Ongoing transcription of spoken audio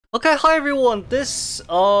Okay, hi everyone.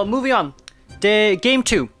 Moving on. Game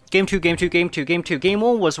 2. Game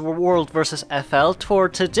 1 was World versus FL. For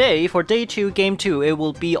today, for day 2, game 2, it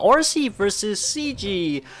will be RC versus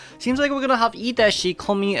CG. Seems like we're gonna have Ideshi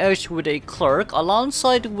coming out with a Clerk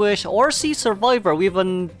alongside with RC Survivor. We have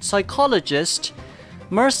a Psychologist,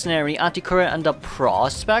 Mercenary, Anti-Current, and a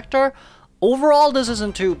Prospector. Overall, this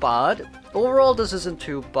isn't too bad.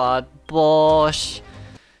 But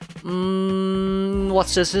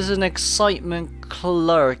what's this? This is an Excitement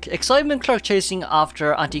Clerk. Excitement Clerk chasing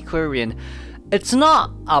after Antiquarian. It's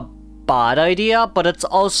not a bad idea, but it's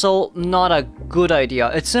also not a good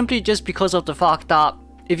idea. It's simply just because of the fact that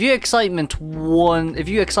if you excitement one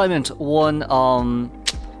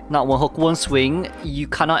swing, you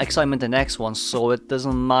cannot excitement the next one, so it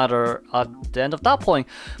doesn't matter at the end of that point.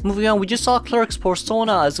 Moving on, we just saw Clerk's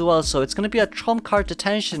Persona as well, so it's going to be a trump card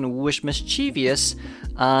detention with Mischievous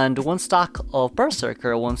and 1 stack of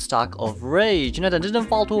Berserker, 1 stack of Rage. You know, that didn't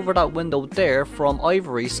vault over that window there from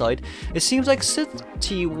Ivory side. It seems like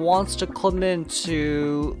City wants to come in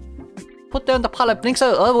to put down the pallet. Blinks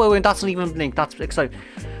out. Oh wait, that's not even blink. That's exciting.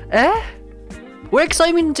 We're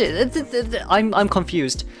excitement. I'm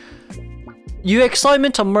confused. You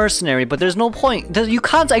excitement a mercenary, but there's no point. You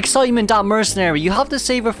can't excitement that mercenary. You have to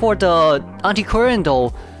save it for the anti-current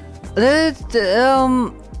though.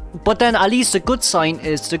 But then at least the good sign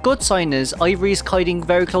is Ivory's kiting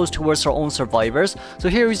very close towards her own survivors. So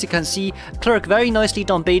here, as you can see, Clerk very nicely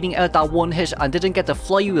done baiting out that one hit and didn't get the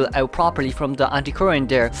flywheel out properly from the anti-current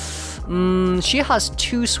there. She has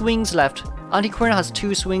 2 swings left. Anti-current has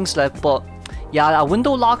 2 swings left, but yeah, a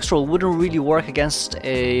window lock throw wouldn't really work against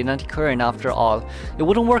an anti-current after all. It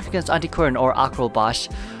wouldn't work against anti-current or acrobash.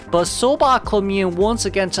 But Soba coming in once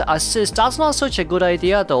again to assist. That's not such a good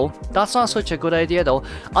idea though.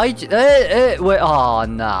 Wait, oh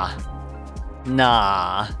nah.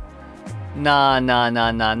 Nah,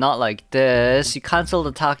 not like this. You cancelled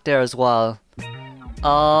attack there as well.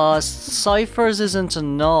 Ciphers isn't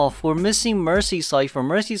enough. We're missing Mercy Cipher.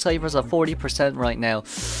 Mercy Cipher's at 40% right now.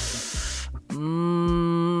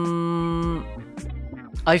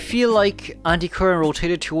 I feel like Anti-Current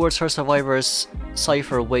rotated towards her survivor's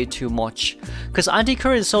Cipher way too much. Because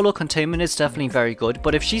Anti-Current solo containment is definitely very good,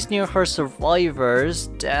 but if she's near her survivors,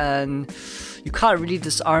 then you can't really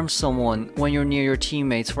disarm someone when you're near your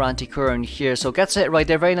teammates for Anti-Current here. So gets it right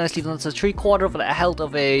there very nicely. That's a 3/4 of the health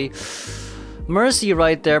of a Mercy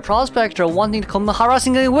right there. Prospector wanting to come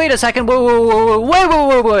harassing. Wait a second.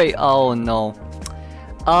 Wait. Oh no.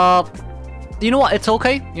 You know what? It's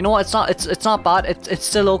okay. You know what? It's not bad. It's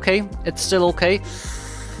still okay.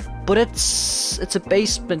 But it's a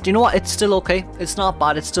basement. You know what? It's still okay. It's not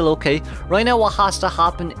bad. It's still okay. Right now, what has to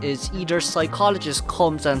happen is either Psychologist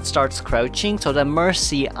comes and starts crouching, so that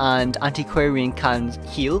Mercy and Antiquarian can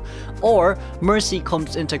heal, or Mercy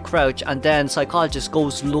comes into crouch and then Psychologist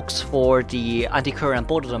looks for the Anti-Current,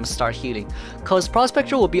 both of them start healing. Because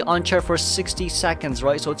Prospector will be on chair for 60 seconds,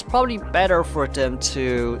 right? So it's probably better for them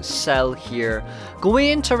to sell here. Going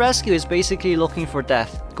into rescue is basically looking for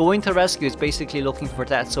death.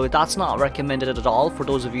 So that's not recommended at all for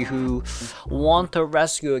those of you who want to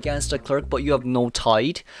rescue against a Clerk but you have no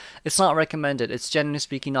tide. It's not recommended. It's generally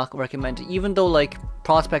speaking not recommended. Even though like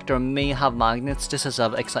Prospector may have magnets, this is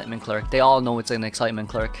an Excitement Clerk. They all know it's an Excitement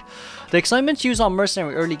Clerk. The excitement used on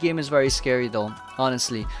Mercenary early game is very scary though,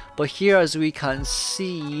 honestly. But here, as we can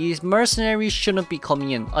see, Mercenary shouldn't be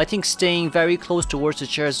coming in. I think staying very close towards the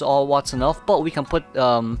chair is all what's enough, but we can put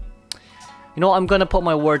you know, I'm gonna put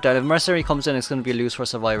my word down. If Mercenary comes in, it's gonna be a lose for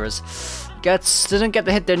survivors. Didn't get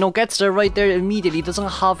the hit there. No, gets there right there immediately. Does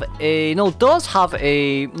have a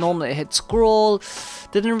normal hit scroll.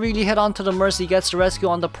 Didn't really hit onto the Mercy. Gets the rescue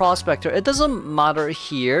on the Prospector. It doesn't matter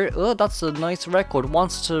here. Oh, that's a nice record.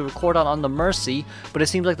 Wants to record on the Mercy, but it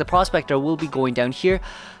seems like the Prospector will be going down here.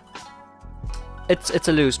 It's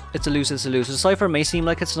a lose. The Cipher may seem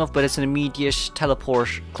like it's enough, but it's an immediate teleport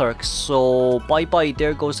Clerk. So bye.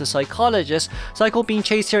 There goes the Psychologist. Psycho being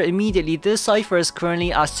chased here immediately. This Cipher is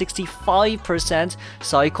currently at 65%.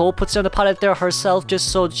 Psycho puts down the pallet there herself just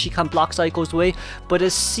so she can block Psycho's way. But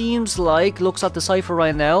it seems like, looks at the Cipher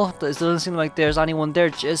right now. It doesn't seem like there's anyone there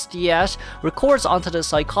just yet. Records onto the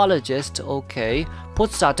Psychologist. Okay.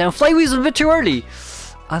 Puts that down. Flywheel's a bit too early.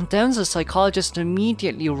 And then the Psychologist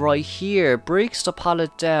immediately right here breaks the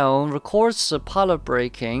pallet down, records the pallet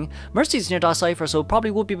breaking. Mercy's near that Cipher, so it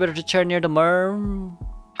probably would be better to chair near the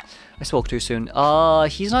I spoke too soon.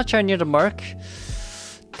 He's not chair near the Merc.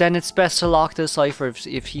 then it's best to lock the Cypher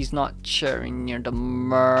if he's not sharing near the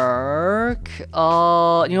Merc. You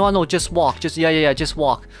know what? No, just walk. Just just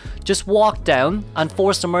walk. Just walk down and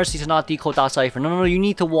force the Mercy to not decode that Cypher. No, you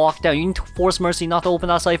need to walk down. You need to force Mercy not to open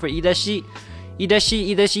that Cypher. Idashi.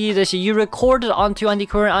 You recorded onto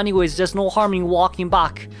Antiquarian anyways. There's no harm in walking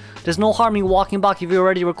back. There's no harm in walking back if you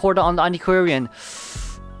already recorded on the Antiquarian.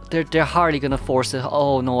 They're hardly gonna force it.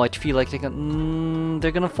 Oh no, I feel like they're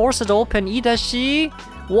gonna force it open. Idashi,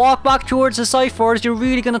 walk back towards the Cypher. You're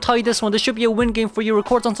really gonna tie this one. This should be a win game for you.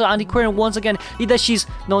 Records onto the Antiquarian once again. Idashi's,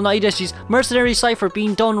 no, not Idashi's. Mercenary Cypher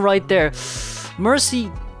being done right there.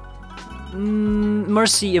 Mercy,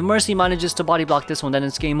 if Mercy manages to body block this one, then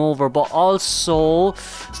it's game over. But also,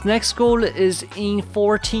 his next goal is in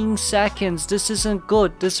 14 seconds. This isn't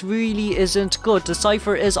good. This really isn't good. The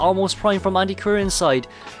Cypher is almost prime from Antiquarian's side.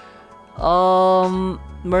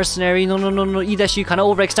 Mercenary, no, Idashi, you kinda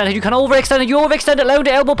overextended, you overextended, loud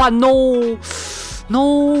elbow pad, no,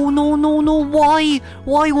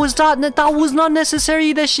 why was that was not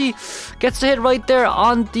necessary. Idashi gets the hit right there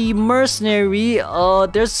on the Mercenary.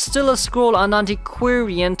 There's still a scroll on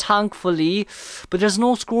Antiquarian, thankfully, but there's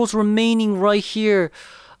no scrolls remaining right here.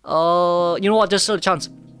 You know what, there's still a chance.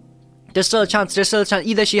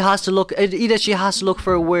 Either she has to look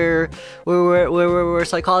for where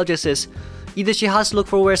Psychologist is. Either she has to look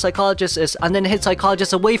for where Psychologist is and then hit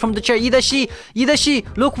Psychologist away from the chair. Either she,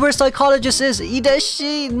 look where Psychologist is.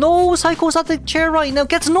 No, Psycho's at the chair right now.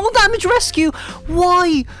 Gets no damage rescue.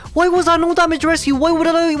 Why was that no damage rescue? Why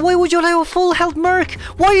would you allow a full health Merc?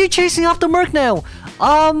 Why are you chasing after Merc now?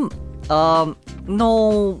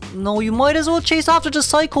 No, you might as well chase after the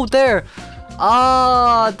Psycho there.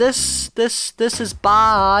 This is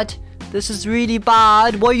bad. This is really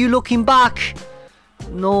bad. Why are you looking back?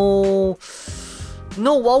 No,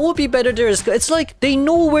 what would be better there is, it's like they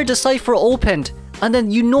know where the Cypher opened, and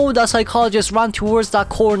then you know that Psychologist ran towards that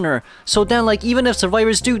corner. So then, like, even if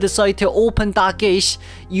survivors do decide to open that gate,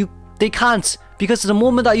 they can't, because the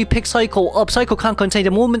moment that you pick Psycho up, Psycho can't contain.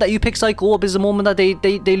 The moment that you pick Psycho up is the moment that they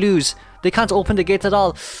lose. They can't open the gate at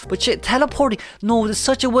all. But shit, teleporting. No, it's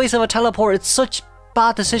such a waste of a teleport. It's such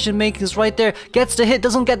bad decision makings right there. Gets the hit,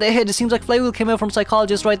 doesn't get the hit. It seems like Flywheel came out from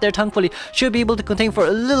Psychologist right there, thankfully. Should be able to contain for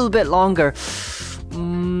a little bit longer.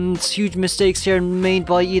 Huge mistakes here made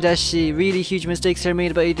by Idashi. Really huge mistakes here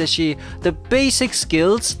made by Idashi. The basic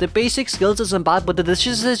skills isn't bad, but the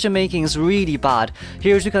decision making is really bad.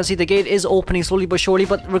 Here, as you can see, the gate is opening slowly but surely,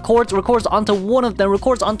 but records onto one of them,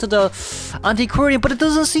 records onto the Antiquarian, but it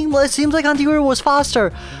doesn't seem, it seems like Antiquarian was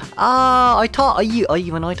faster. I thought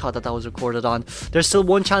that was recorded on. There's still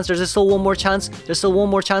one chance, there's still one more chance.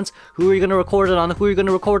 Who are you gonna record it on?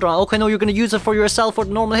 Okay, no, you're gonna use it for yourself for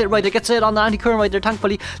the normal hit right there. Gets it on the Antiquarian right there,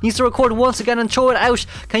 thankfully. Needs to record once again and throw it out.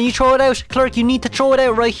 Can you throw it out? Clerk, you need to throw it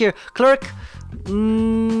out right here. Clerk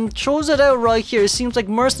throws it out right here. It seems like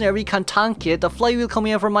Mercenary can tank it. The Flywheel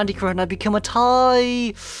coming out from Antiquarian had become a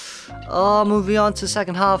tie. Moving on to the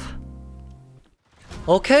second half.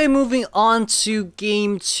 Okay, moving on to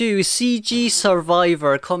game 2. CG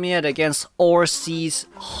Survivor coming out against RC's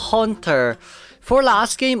Hunter. For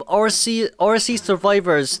last game, RC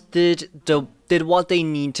Survivors did what they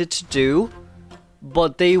needed to do,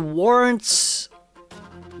 but it wasn't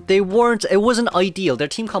ideal. Their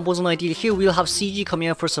team comp wasn't ideal. Here we'll have CG coming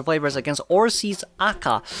out for Survivors against RC's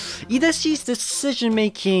Aka. Idashi's decision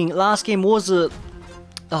making last game was a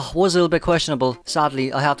little bit questionable.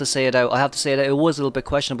 Sadly, I have to say it out. It was a little bit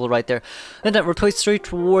questionable right there. And then we're straight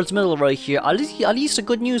towards middle right here. At least the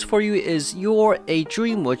good news for you is you're a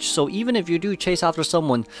Dream Witch, so even if you do chase after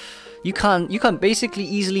someone, you can basically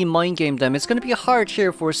easily mind game them. It's gonna be hard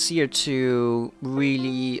here for Seer to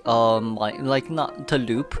really not to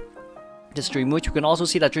loop this Dream Witch. We can also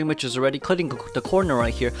see that Dream Witch is already cutting the corner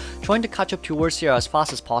right here, trying to catch up towards Seer as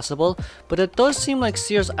fast as possible. But it does seem like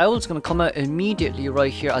Seer's Owl is going to come out immediately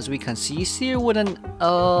right here, as we can see. Seer with an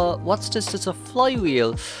what's this? It's a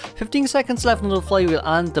Flywheel. 15 seconds left on the Flywheel,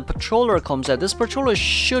 and the Patroller comes out. This Patroller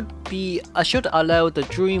should allow the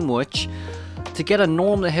Dream Witch to get a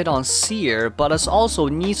normal hit on Seer, but it also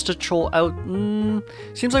needs to throw out.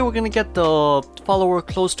 Seems like we're gonna get the follower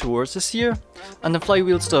close towards the Seer, and the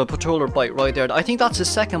Flywheel's the Patroller bite right there. I think that's his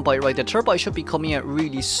second bite right there. Third bite should be coming out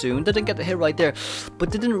really soon. Didn't get the hit right there,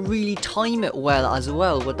 but didn't really time it well as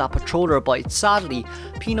well with that Patroller bite. Sadly,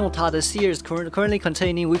 Pinotata Seer is currently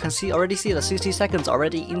containing. We can already see that 60 seconds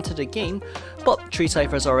already into the game, but 3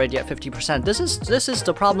 ciphers already at 50%. This is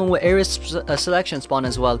the problem with area selection spawn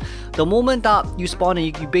as well. The moment that that you spawn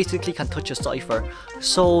in, you basically can touch a cipher.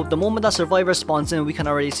 So the moment that survivor spawns in, we can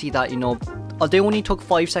already see that, you know, they only took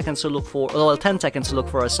 5 seconds to look for, well, 10 seconds to look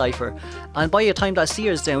for a cipher. And by the time that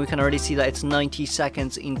Seer is down, we can already see that it's 90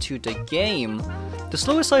 seconds into the game. The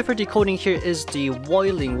slowest cipher decoding here is the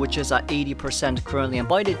Wiling, which is at 80% currently. And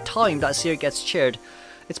by the time that Seer gets chaired,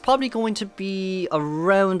 it's probably going to be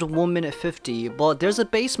around 1 minute 50. But there's a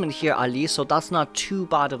basement here at least, so that's not too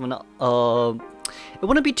bad of an, it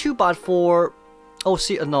wouldn't be too bad for, oh,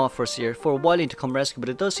 Seer, no, for Seer, for Wiling to come rescue, but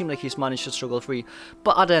it does seem like he's managed to struggle free.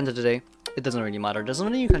 But at the end of the day, it doesn't really matter. There's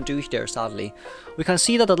nothing you can do there, sadly. We can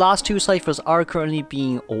see that the last 2 ciphers are currently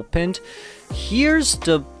being opened. Here's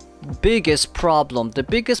the biggest problem. The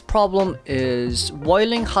biggest problem is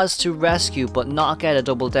Wiling has to rescue but not get a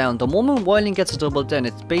double down. The moment Wiling gets a double down,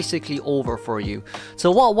 it's basically over for you.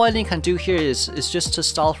 So what Wiling can do here is just to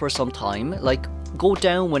stall for some time, like go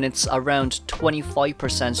down when it's around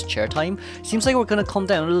 25% chair time. Seems like we're gonna come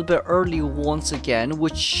down a little bit early once again,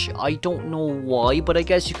 which I don't know why, but I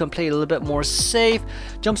guess you can play a little bit more safe.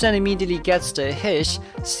 Jumps in, immediately gets the hit.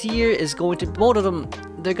 Seer is going to, both of them,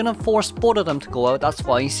 they're gonna force both of them to go out. That's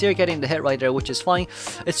fine. Seer getting the hit right there, which is fine.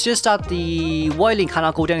 It's just that the Wiling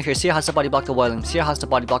cannot go down here. Seer has to body block the Wiling. Seer has to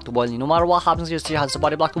body block the Wiling. No matter what happens here, Seer has to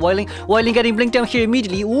body block the Wiling. Wiling getting blinked down here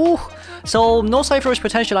immediately. Ooh! So no cipherish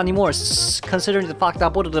potential anymore, considering the fact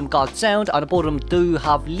that both of them got sound and both of them do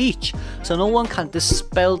have leech. So no one can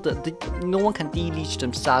dispel no one can de-leech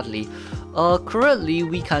them, sadly. Currently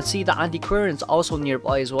we can see that Antiquarian's also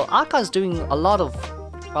nearby as well. Aka's doing a lot of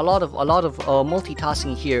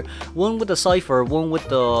multitasking here. One with the cipher, one with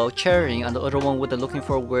the chairing, and the other one with the looking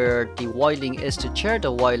for where the Wiling is to chair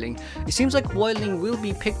the Wiling. It seems like Wiling will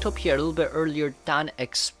be picked up here a little bit earlier than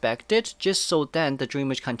expected, just so then the Dream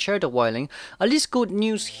Witch can chair the Wiling. At least good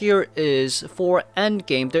news here is for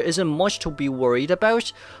endgame, there isn't much to be worried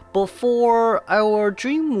about. But for our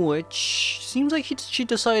Dream Witch, seems like she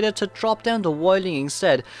decided to drop down the Wiling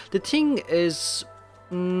instead. The thing is,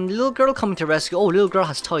 little girl coming to rescue. Oh, little girl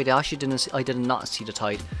has tide. I did not see the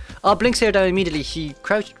tide. Blinks here down immediately. He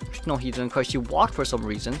crouched. No, he didn't crouch. He walked for some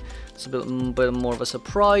reason. It's a bit more of a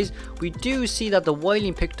surprise. We do see that the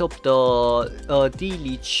Wiling picked up the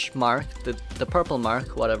D-leech mark, the purple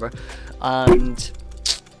mark, whatever, and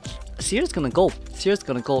Seer's gonna go. Seer's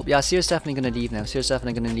gonna go. Yeah, Seer's definitely gonna leave now. Seer's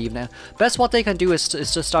definitely gonna leave now. Best what they can do is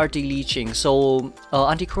to start deleeching. So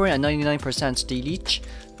Antiquarian at 99% deleech.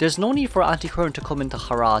 There's no need for Antiquarian to come into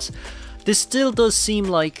harass. This still does seem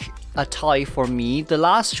like a tie for me. The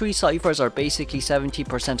last 3 ciphers are basically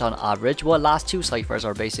 70% on average. Well, last 2 ciphers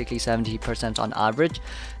are basically 70% on average.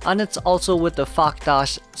 And it's also with the fact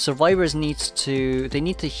that survivors need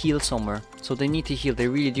to heal somewhere. So they need to heal. They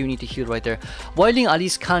really do need to heal right there. Wiling at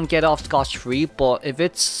least can get off scotch-free, but if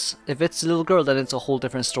it's little girl, then it's a whole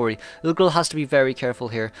different story. Little girl has to be very careful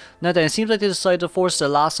here. Now then, it seems like they decided to force the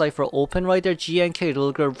last cipher open right there. GNK,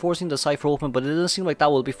 little girl forcing the cipher open, but it doesn't seem like that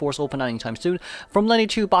will be forced open anytime soon. From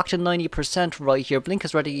 92 back to 90% right here. Blink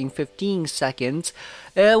is ready in 15 seconds.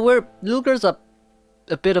 Where little girl's a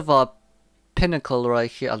bit of a pinnacle right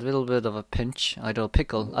here, a little bit of a pinch, I don't know,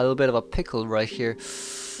 pickle, a little bit of a pickle right here.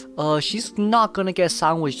 She's not gonna get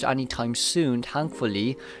sandwiched anytime soon,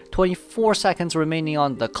 thankfully. 24 seconds remaining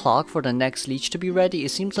on the clock for the next leech to be ready. It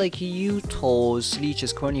seems like Yuto's leech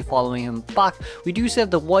is currently following him back. We do see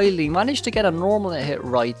that the Wiling managed to get a normal hit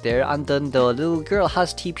right there, and then the little girl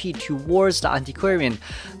has TP towards the Antiquarian.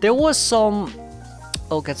 There was some...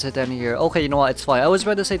 Oh, gets it down here. Okay, you know what, it's fine. I was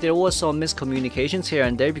about to say there was some miscommunications here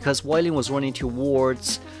and there because Wiling was running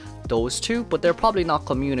towards those two, but they're probably not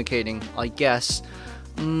communicating, I guess.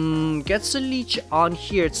 Gets the leech on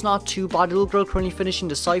here. It's not too bad. Little girl currently finishing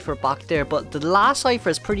the cipher back there, but the last cipher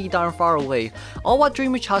is pretty darn far away. All what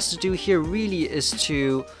Dream Witch has to do here really is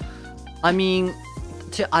to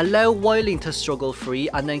allow Wiling to struggle free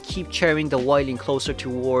and then keep chairing the Wiling closer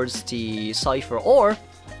towards the cipher, or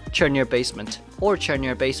chair near basement,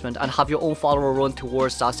 and have your own follower run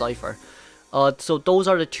towards that cipher. So those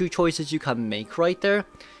are the 2 choices you can make right there.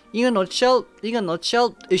 In a nutshell,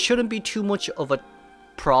 it shouldn't be too much of a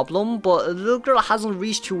problem, but the little girl hasn't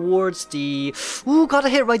reached towards the... Ooh, got a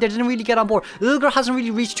hit right there, didn't really get on board. The little girl hasn't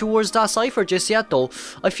really reached towards that cipher just yet though.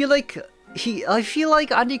 I feel like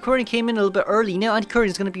Antiquarian came in a little bit early. Now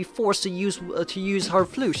Antiquarian is going to be forced to use her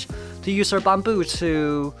flute, to use her bamboo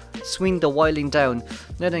to swing the Wiling down.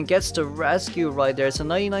 Now then gets the rescue right there. It's a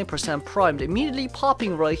 99% primed, immediately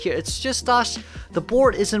popping right here. It's just that the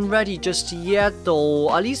board isn't ready just yet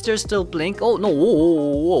though. At least there's still blink. Oh no,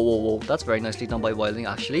 whoa. That's very nicely done by Wiling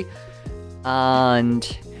actually. And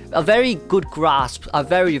a very good grasp, a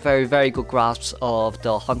very good grasp of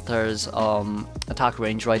the Hunter's attack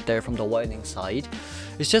range right there from the Wildling side.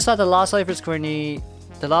 It's just that the last Cypher is currently,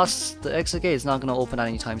 the exit gate is not going to open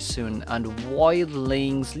anytime soon, and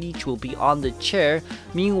Wildling's leech will be on the chair.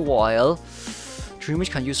 Meanwhile,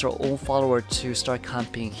 Dreamwitch can use her own follower to start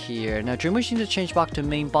camping here. Now Dreamwitch needs to change back to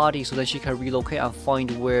main body so that she can relocate and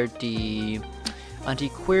find where the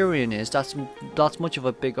Antiquarian is. That's much of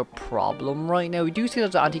a bigger problem right now. We do see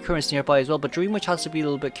that the Antiquarian is nearby as well, but Dreamwitch has to be a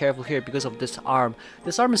little bit careful here because of this arm.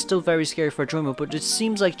 This arm is still very scary for Dreamwitch, but it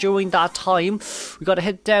seems like during that time we gotta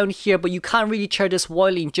head down here, but you can't really chair this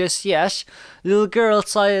Wildling just yet. Little girl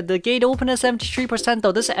side, the gate open at 73%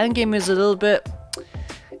 though. This endgame is a little bit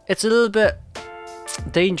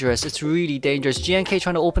dangerous. It's really dangerous. GNK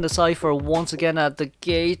trying to open the cipher once again at the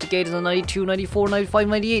gate. The gate is at 92, 94, 95,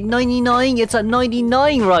 98, 99. It's at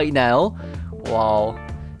 99 right now. Wow.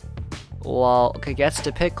 Wow. Okay, gets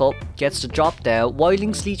the pick up, gets the drop down.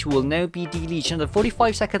 Wildling's leech will now be deleted. And the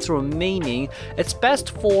 45 seconds remaining. It's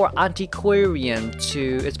best for Antiquarian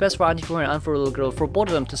and for Little Girl, for both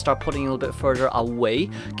of them to start putting a little bit further away.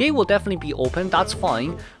 Gate will definitely be open, that's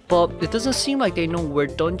fine. But it doesn't seem like they know where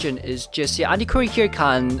dungeon is just yet. Antiquarian here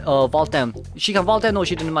can vault down. She can vault down. No,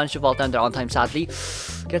 she didn't manage to vault down there on time, sadly.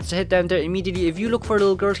 Gets to hit down there immediately. If you look for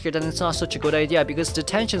Little Girl here, then it's not such a good idea because the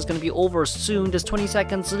tension is going to be over soon. There's 20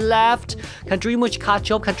 seconds left. Can Dreamwitch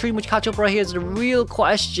catch up? Can Dreamwitch catch up right here is the real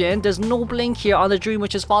question. There's no blink here on the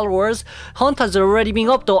Dreamwitch's followers. Hunt has already been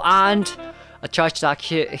up though, and a charge attack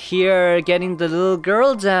here, getting the little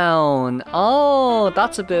girl down. Oh,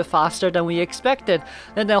 that's a bit faster than we expected.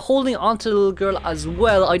 And then holding on to the little girl as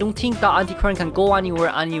well. I don't think that Antiquarian can go anywhere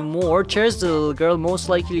anymore. Chairs the little girl, most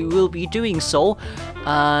likely will be doing so.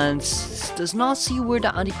 And does not see where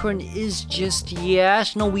the Antiquarian is just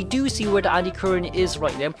yet. No, we do see where the Antiquarian is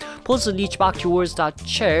right now. Pulls the leech back towards that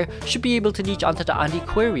chair. Should be able to leech onto the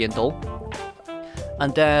Antiquarian though.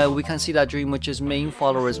 And we can see that Dreamwitch's main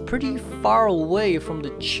follower is pretty far away from the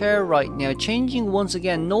chair right now. Changing once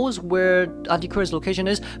again, knows where Antiquarian's location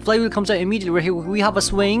is. Flywheel comes out immediately. We have a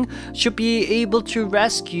swing. Should be able to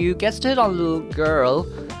rescue. Gets to hit on the little girl.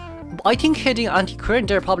 I think hitting Antiquarian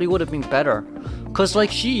there probably would have been better. Because like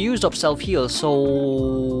she used up self-heal,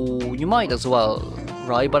 so you might as well.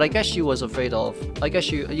 Right, but I guess she was afraid of. I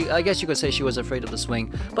guess you could say she was afraid of the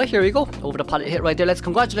swing. But here we go, over the pallet hit right there. Let's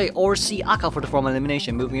congratulate RC Aka for the formal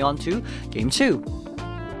elimination. Moving on to game 2.